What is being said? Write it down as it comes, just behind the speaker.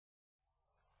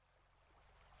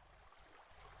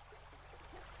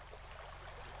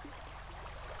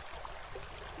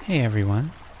Hey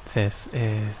everyone, this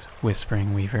is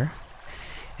WhisperingWeaver,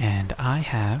 and I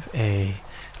have a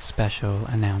special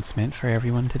announcement for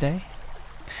everyone today.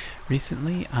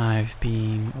 Recently I've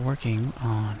been working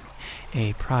on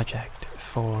a project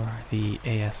for the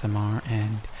ASMR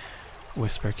and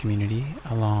Whisper community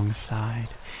alongside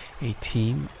a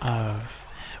team of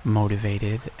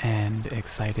motivated and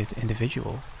excited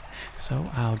individuals.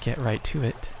 So I'll get right to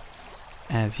it.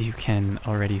 As you can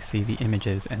already see the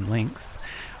images and links,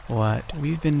 what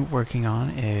we've been working on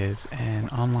is an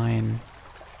online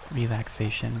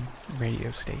relaxation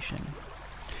radio station.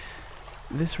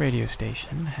 This radio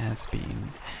station has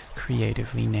been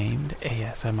creatively named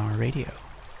ASMR Radio.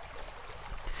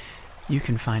 You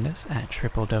can find us at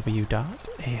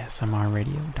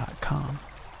www.asmrradio.com.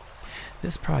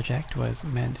 This project was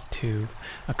meant to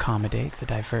accommodate the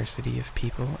diversity of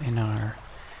people in our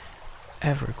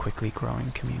ever quickly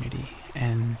growing community,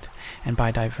 and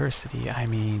by diversity I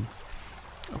mean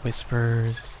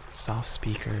whispers, soft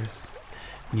speakers,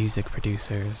 music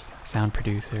producers, sound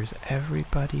producers,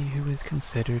 everybody who is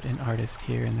considered an artist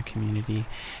here in the community.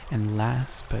 And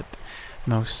last but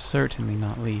most certainly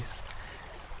not least,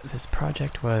 this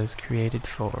project was created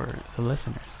for the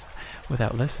listeners.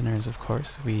 Without listeners, of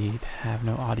course, we'd have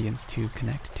no audience to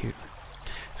connect to.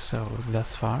 So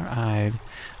thus far, I'd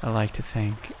like to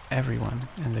thank everyone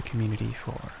in the community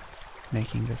for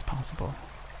making this possible.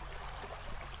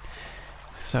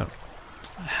 So,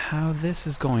 how this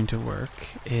is going to work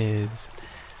is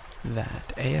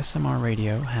that ASMR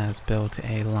Radio has built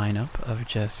a lineup of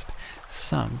just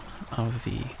some of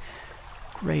the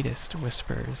greatest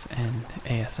whispers and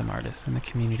ASMRtists in the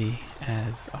community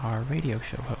as our radio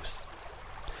show hosts.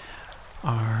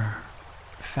 Our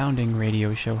founding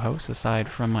radio show hosts, aside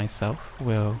from myself,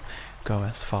 will go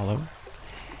as follows.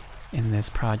 In this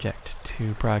project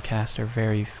to broadcast our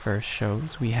very first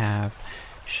shows, we have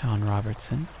Shaun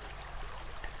Robertson,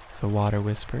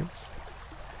 TheWaterwhispers,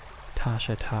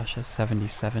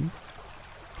 Tasha77,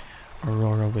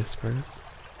 AuroraWhispers,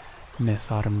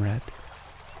 MsAutumnRed,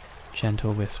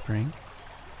 GentleWhispering,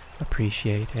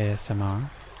 AppreciateASMR,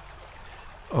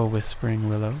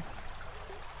 oWhisperingWillow,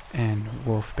 and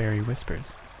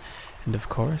WolfBerryWhispers. And of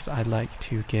course, I'd like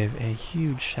to give a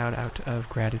huge shout out of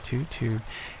gratitude to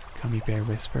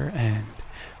GummybearWhisper and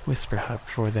Whisperhub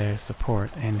for their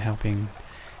support in helping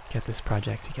get this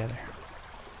project together.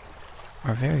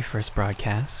 Our very first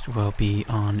broadcast will be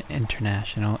on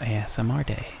International ASMR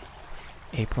Day,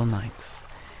 April 9th.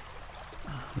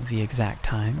 The exact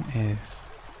time is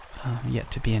yet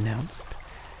to be announced,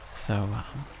 so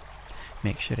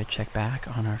make sure to check back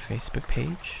on our Facebook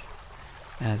page,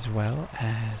 as well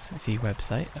as the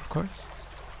website, of course.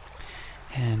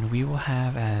 And we will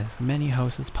have as many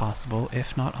hosts as possible,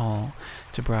 if not all,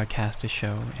 to broadcast a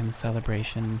show in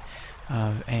celebration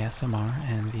of ASMR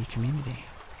and the community.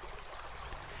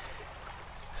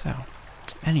 So,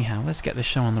 anyhow, let's get the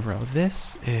show on the road.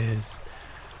 This is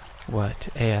what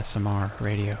ASMR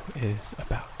Radio is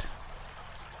about.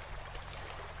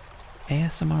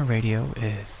 ASMR Radio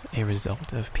is a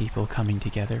result of people coming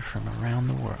together from around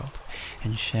the world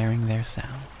and sharing their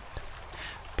sound.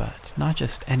 But not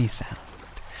just any sound,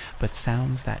 but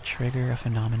sounds that trigger a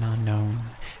phenomenon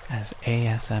known as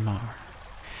ASMR.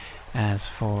 As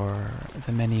for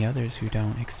the many others who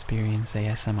don't experience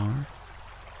ASMR,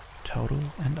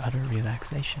 total and utter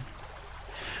relaxation.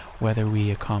 Whether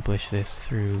we accomplish this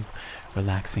through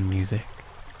relaxing music,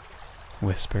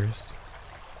 whispers,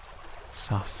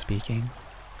 soft speaking,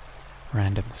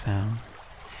 random sounds,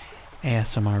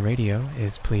 ASMR Radio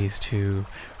is pleased to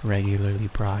regularly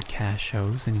broadcast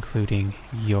shows including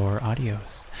your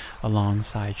audios,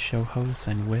 alongside show hosts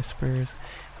and whispers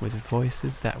with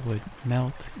voices that would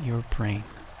melt your brain.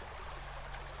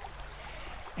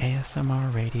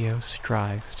 ASMR Radio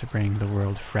strives to bring the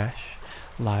world fresh,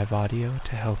 live audio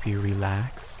to help you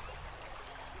relax,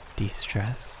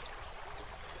 de-stress,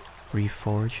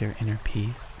 reforge your inner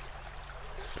peace,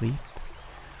 sleep,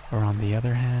 or on the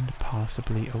other hand,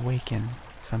 possibly awaken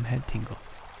some head tingles.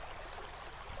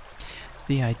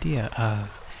 The idea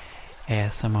of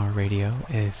ASMR Radio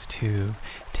is to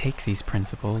take these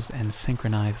principles and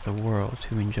synchronize the world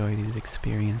to enjoy these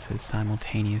experiences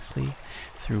simultaneously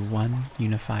through one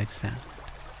unified sound.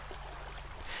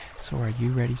 So are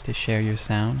you ready to share your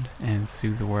sound and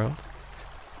soothe the world?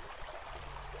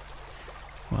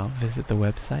 Well, visit the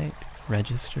website,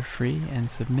 register free, and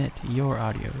submit your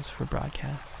audios for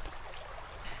broadcast.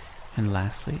 And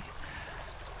lastly,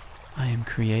 I am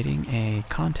creating a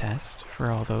contest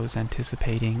for all those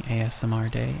anticipating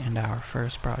ASMR Day and our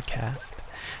first broadcast.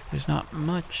 There's not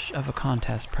much of a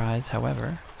contest prize,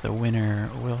 however. The winner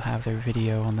will have their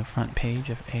video on the front page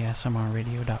of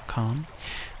ASMRradio.com,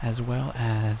 as well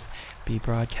as be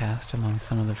broadcast among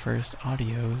some of the first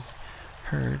audios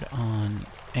heard on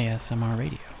ASMR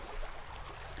radio.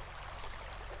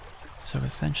 So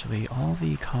essentially, all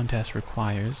the contest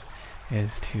requires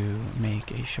is to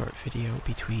make a short video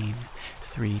between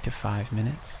 3 to 5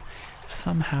 minutes,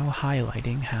 somehow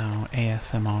highlighting how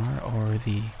ASMR or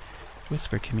the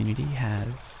Whisper community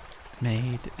has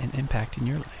made an impact in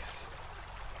your life.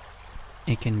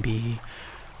 It can be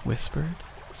whispered,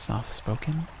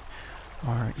 soft-spoken,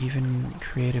 or even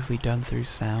creatively done through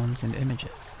sounds and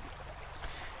images.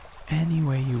 Any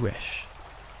way you wish.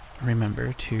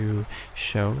 Remember to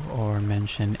show or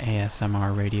mention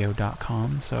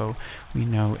ASMRradio.com so we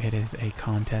know it is a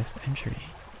contest entry,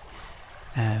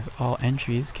 as all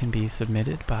entries can be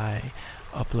submitted by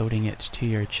uploading it to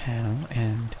your channel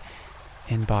and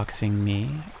inboxing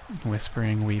me,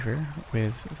 WhisperingWeaver,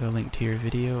 with the link to your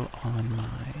video on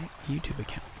my YouTube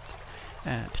account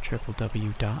at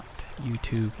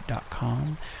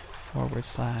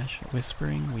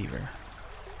www.youtube.com/WhisperingWeaver.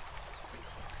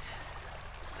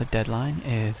 The deadline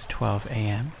is 12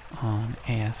 a.m. on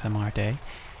ASMR Day,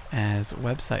 as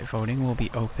website voting will be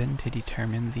open to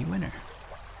determine the winner.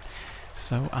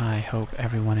 So I hope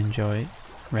everyone enjoys,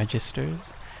 registers,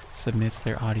 submits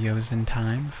their audios in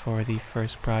time for the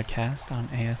first broadcast on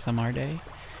ASMR Day,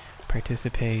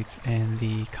 participates in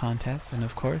the contest, and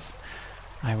of course,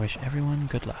 I wish everyone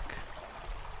good luck.